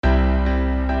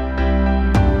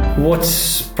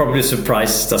What probably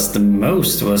surprised us the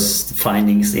most was the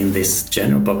findings in this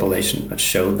general population that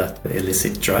showed that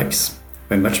illicit drugs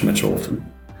were much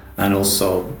often, and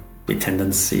also the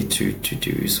tendency to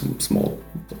do some small,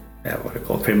 what we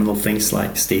call criminal things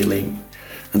like stealing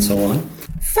and so on.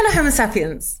 Fellow Homo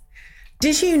sapiens,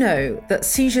 did you know that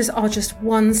seizures are just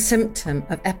one symptom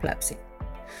of epilepsy?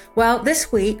 Well,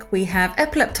 this week we have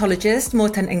epileptologist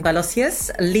Morten Ingvar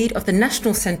Lossius, lead of the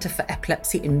National Centre for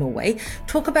Epilepsy in Norway,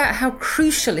 talk about how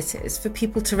crucial it is for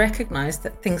people to recognise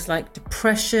that things like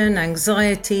depression,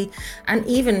 anxiety, and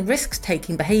even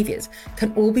risk-taking behaviours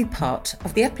can all be part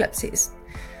of the epilepsies.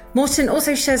 Morten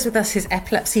also shares with us his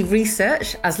epilepsy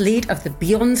research as lead of the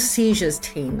Beyond Seizures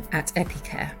team at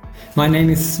EpiCare. My name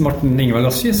is Morten Ingvar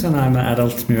Lossius, and I'm an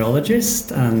adult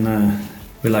neurologist, and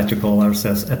we like to call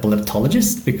ourselves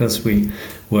epileptologists because we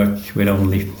work with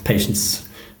only patients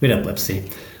with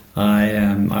epilepsy.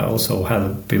 I also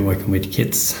have been working with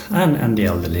kids and the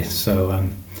elderly. So,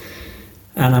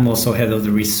 and I'm also head of the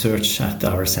research at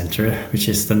our center, which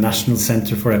is the National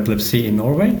Centre for Epilepsy in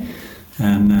Norway.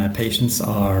 And patients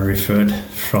are referred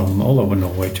from all over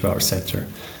Norway to our center.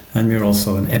 And we're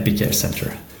also an EpiCare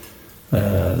center,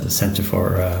 Center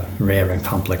for Rare and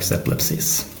Complex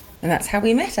Epilepsies. And that's how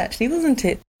we met, actually, wasn't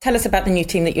it? Tell us about the new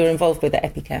team that you're involved with at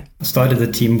EpiCare. I started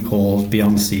a team called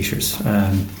Beyond Seizures,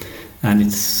 and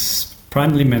it's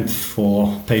primarily meant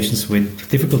for patients with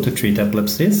difficult-to-treat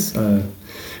epilepsies.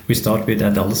 We start with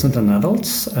adolescents and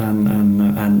adults,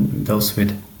 and those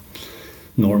with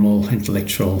normal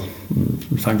intellectual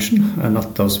function, and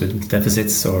not those with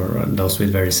deficits or those with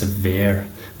very severe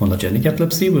monogenic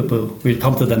epilepsy. We'll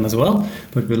come to them as well,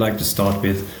 but we like to start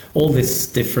with all these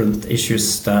different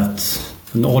issues that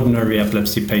an ordinary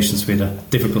epilepsy patients with a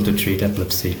difficult-to-treat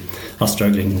epilepsy are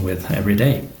struggling with every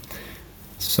day.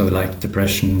 So like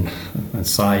depression,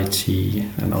 anxiety,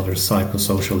 and other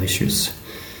psychosocial issues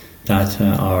that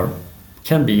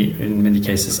can be, in many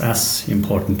cases, as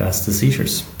important as the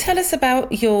seizures. Tell us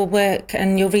about your work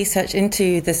and your research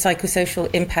into the psychosocial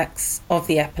impacts of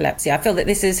the epilepsy. I feel that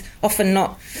this is often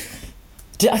not,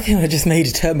 I think I just made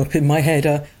a term up in my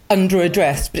head,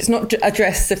 under-addressed, but it's not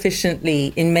addressed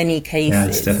sufficiently in many cases. Yeah,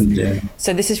 it's definitely. Yeah.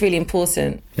 So this is really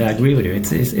important. Yeah, I agree with you.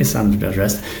 It's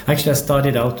under-addressed. Actually, I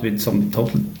started out with some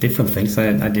totally different things.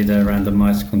 I did a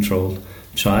randomized controlled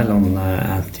trial on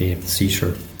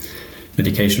anti-seizure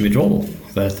medication withdrawal,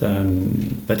 but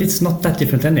it's not that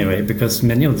different anyway, because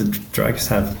many of the drugs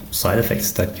have side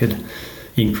effects that could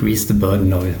increase the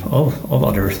burden of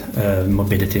other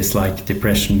morbidities like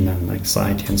depression and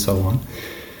anxiety and so on.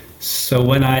 So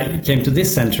when I came to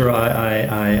this center,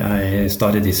 I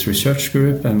started this research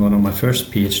group, and one of my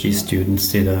first PhD students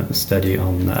did a study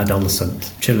on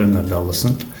children and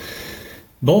adolescents,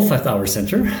 both at our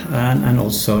center and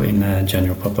also in a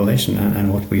general population.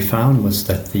 And what we found was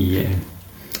that the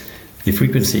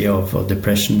frequency of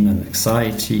depression and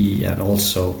anxiety, and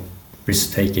also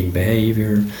risk-taking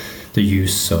behavior, the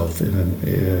use of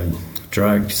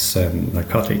drugs,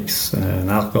 narcotics, and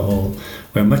alcohol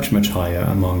were much higher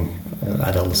among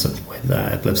adolescents with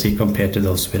epilepsy compared to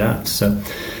those without. So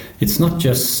it's not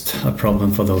just a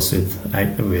problem for those with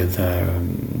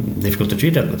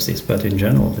difficult-to-treat epilepsies, but in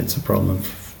general, it's a problem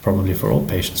probably for all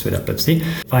patients with epilepsy.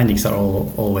 Findings are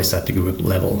always at the group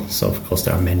level, so of course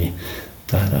there are many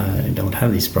that don't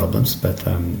have these problems, but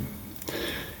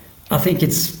I think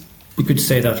you could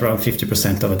say that around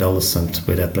 50% of adolescents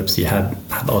with epilepsy have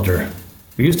other,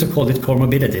 we used to call it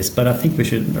comorbidities, but I think we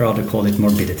should rather call it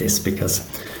morbidities, because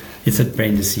it's a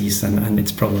brain disease, and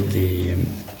it's probably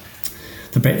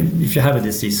the brain. If you have a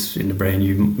disease in the brain,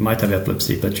 you might have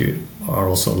epilepsy, but you are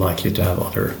also likely to have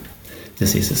other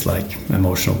diseases like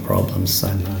emotional problems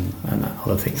and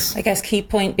other things. I guess key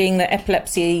point being that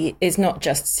epilepsy is not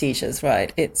just seizures,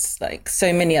 right? It's like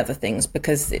so many other things,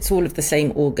 because it's all of the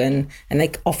same organ, and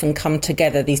they often come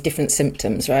together, these different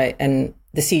symptoms, right? And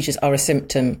the seizures are a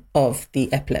symptom of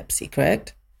the epilepsy,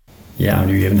 correct? Yeah, and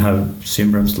you even have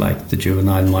syndromes like the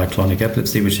juvenile myoclonic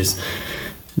epilepsy, which is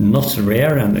not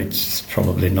rare, and it's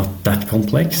probably not that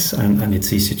complex, and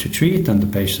it's easy to treat, and the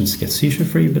patients get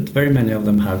seizure-free, but very many of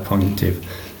them have cognitive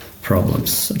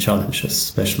problems, challenges,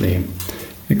 especially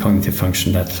the cognitive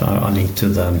function that are linked to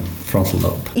the frontal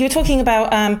lobe. You were talking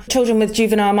about children with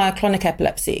juvenile myoclonic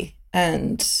epilepsy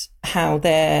and how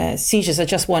their seizures are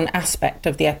just one aspect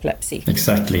of the epilepsy.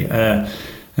 Exactly.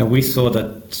 And we saw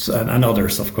that, and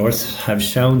others, of course, have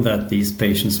shown that these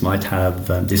patients might have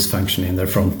dysfunction in their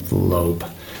frontal lobe,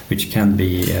 which can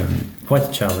be quite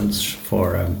a challenge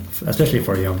for, especially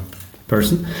for a young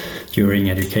person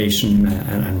during education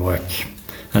and work.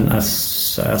 And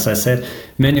as I said,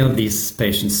 many of these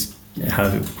patients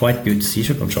have quite good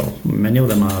seizure control. Many of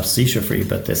them are seizure-free,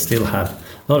 but they still have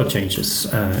a lot of changes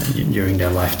during their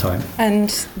lifetime. And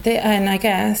I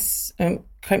guess,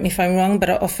 correct me if I'm wrong, but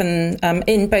often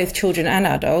in both children and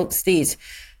adults, these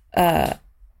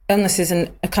illnesses and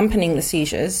accompanying the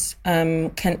seizures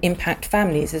can impact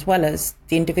families as well as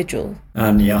the individual.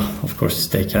 And yeah, of course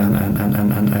they can.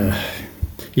 And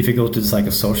if you go to the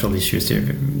psychosocial issues,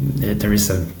 there is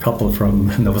a couple from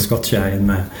Nova Scotia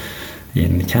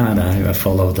in Canada who have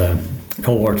followed the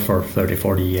cohort for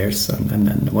 30-40 years, and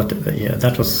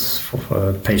that was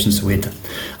for patients with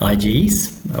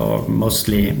IGEs, or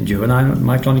mostly juvenile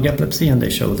myoclonic epilepsy, and they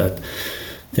show that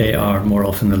they are more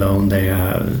often alone, they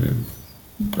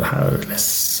have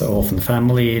less often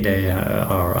family, they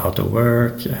are out of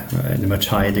work in a much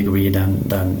higher degree than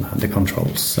the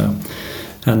controls. So,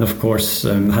 and of course,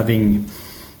 having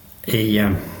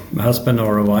a husband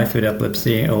or a wife with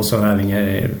epilepsy, also having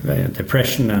a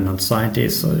depression and anxiety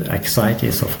is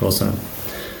of course a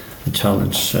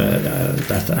challenge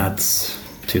that adds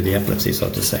to the epilepsy, so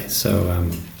to say. So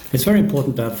it's very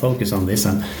important to have focus on this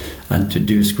and to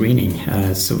do screening.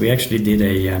 So we actually did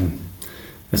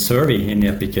a survey in the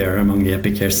Epicare, among the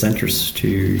Epicare centers,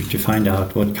 to find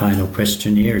out what kind of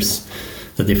questionnaires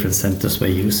the different centers were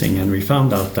using, and we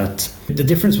found out that the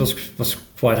difference was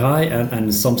quite high,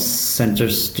 and some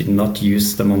centers did not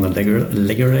use them on a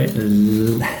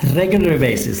regular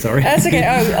basis. Sorry, that's okay.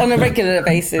 Oh, on a regular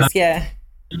basis, yeah.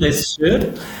 They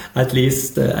should, at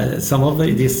least some of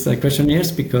these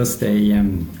questionnaires, because they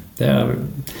are,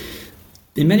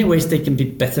 in many ways, they can be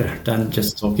better than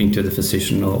just talking to the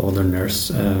physician or the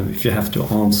nurse. If you have to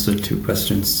answer 2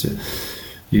 questions,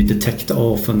 you detect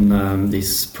often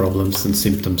these problems and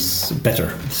symptoms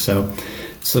better. So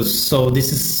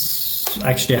this is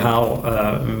actually how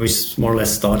we more or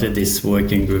less started this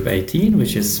work in Group 18,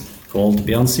 which is called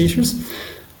Beyond Seizures.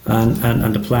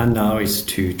 And the plan now is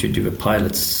to do a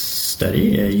pilot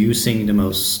study using the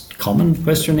most common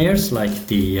questionnaires, like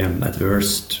the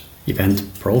Adverse Event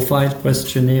Profile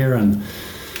questionnaire and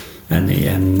the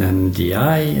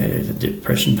NDI,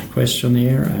 Depression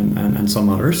questionnaire, and some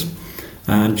others,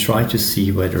 and try to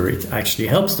see whether it actually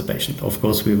helps the patient. Of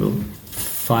course, we will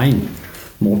find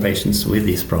more patients with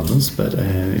these problems, but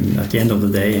at the end of the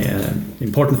day, the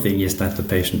important thing is that the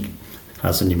patient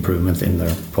has an improvement in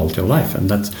their quality of life, and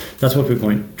that's what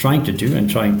we're trying to do and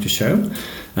trying to show.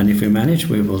 And if we manage,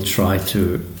 we will try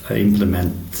to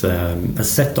implement a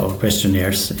set of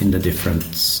questionnaires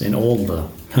in all the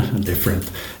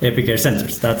different Epicare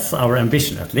centers. That's our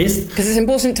ambition, at least. Because it's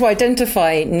important to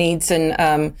identify needs and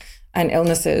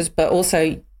illnesses, but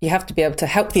also you have to be able to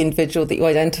help the individual that you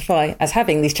identify as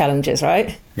having these challenges,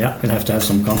 right? Yeah, we'll have to have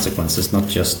some consequences, not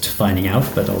just finding out,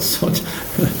 but also,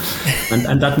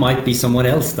 and that might be someone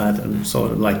else, that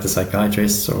sort of like the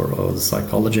psychiatrist or the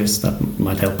psychologist, that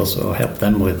might help us or help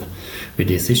them with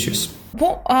these issues.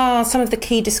 What are some of the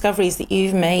key discoveries that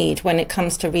you've made when it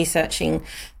comes to researching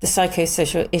the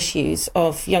psychosocial issues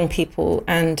of young people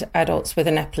and adults with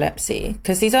an epilepsy?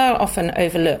 Because these are often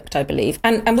overlooked, I believe,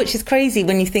 and which is crazy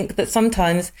when you think that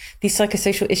sometimes these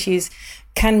psychosocial issues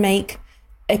can make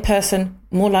a person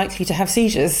more likely to have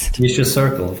seizures. Vicious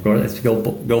circle, of course. It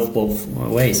goes both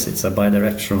ways. It's a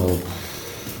bidirectional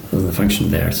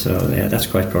function there. So yeah, that's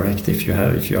quite correct. If you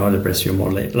are depressed, you're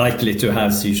more likely to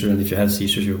have seizures, and if you have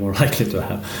seizures, you're more likely to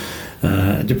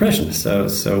have depression. So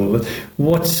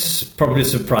what probably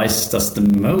surprised us the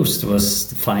most was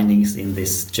the findings in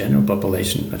this general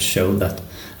population that show that,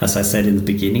 as I said in the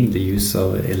beginning, the use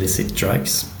of illicit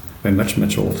drugs were much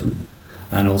often,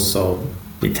 and also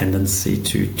the tendency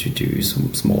to do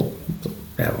some small,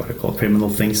 what I call criminal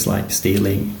things like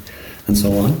stealing and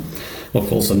so on. Of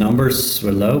course, the numbers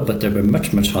were low, but they were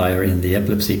much higher in the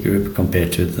epilepsy group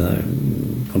compared to the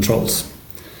controls.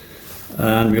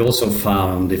 And we also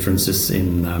found differences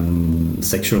in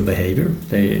sexual behavior.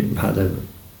 They had a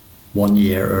 1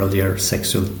 year earlier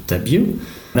sexual debut.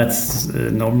 That's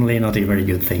normally not a very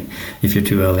good thing if you're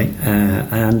too early.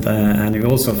 And we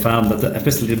also found that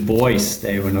especially the boys,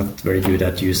 they were not very good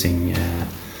at using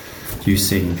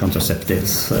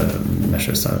contraceptives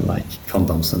measures like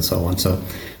condoms and so on.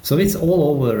 So it's all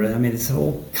over. I mean, it's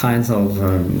all kinds of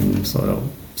sort of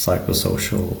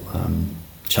psychosocial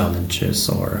challenges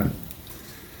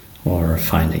or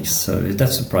findings. So that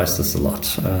surprised us a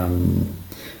lot.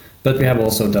 But we have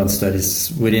also done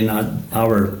studies within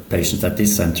our patients at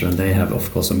this center, and they have,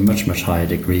 of course, a much higher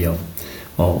degree of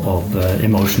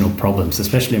emotional problems,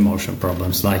 especially emotional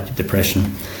problems like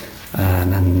depression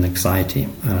and anxiety,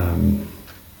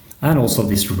 and also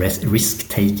this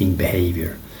risk-taking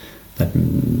behavior that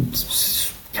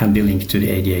can be linked to the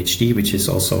ADHD, which is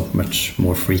also much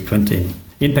more frequent in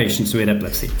patients with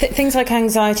epilepsy. Things like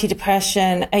anxiety,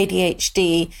 depression,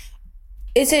 ADHD,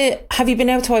 have you been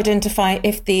able to identify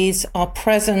if these are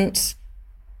present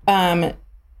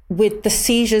with the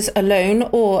seizures alone,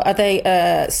 or are they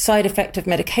a side effect of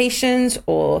medications,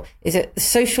 or is it the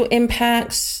social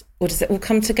impacts, or does it all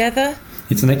come together?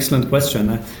 It's an excellent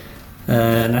question.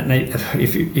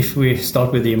 If we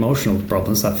start with the emotional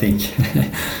problems, I think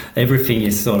everything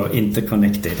is sort of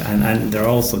interconnected, and there are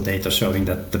also data showing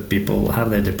that the people have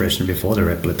their depression before their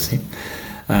epilepsy,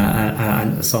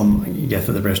 and some get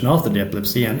the depression after the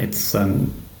epilepsy, and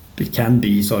it can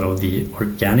be sort of the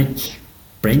organic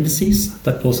brain disease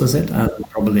that causes it, and it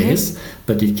probably is,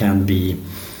 but it can be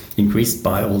increased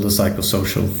by all the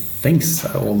psychosocial things,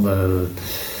 all the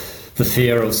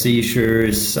fear of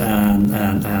seizures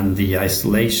and the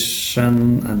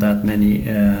isolation that many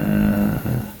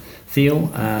feel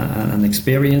and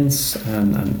experience,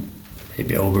 and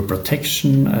maybe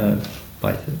overprotection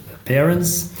by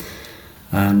parents,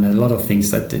 and a lot of things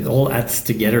that it all adds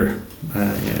together.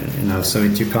 So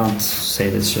you can't say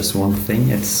it's just one thing.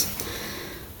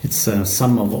 It's a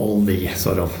sum of all the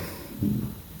sort of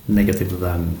negative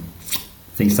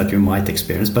things that you might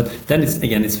experience. But then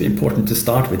it's important to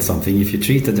start with something. If you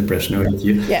treat the depression, or if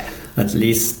you at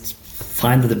least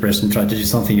find the depression, try to do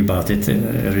something about it,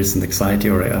 there is an anxiety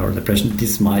or depression,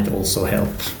 this might also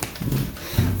help.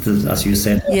 As you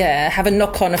said. Yeah, have a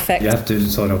knock-on effect. You have to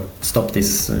sort of stop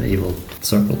this evil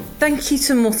circle. Thank you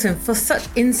to Morten for such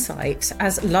insight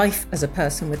as life as a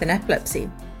person with an epilepsy.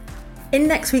 In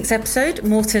next week's episode,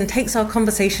 Morten takes our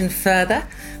conversation further,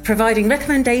 providing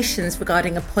recommendations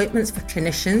regarding appointments for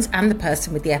clinicians and the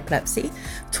person with the epilepsy,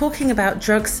 talking about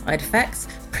drug side effects,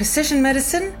 precision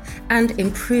medicine, and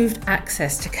improved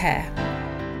access to care.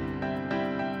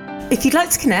 If you'd like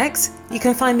to connect, you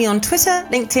can find me on Twitter,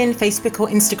 LinkedIn, Facebook, or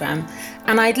Instagram.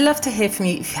 And I'd love to hear from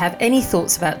you if you have any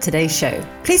thoughts about today's show.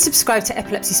 Please subscribe to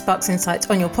Epilepsy Sparks Insights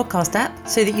on your podcast app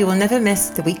so that you will never miss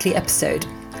the weekly episode.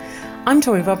 I'm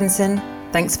Tori Robinson.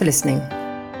 Thanks for listening.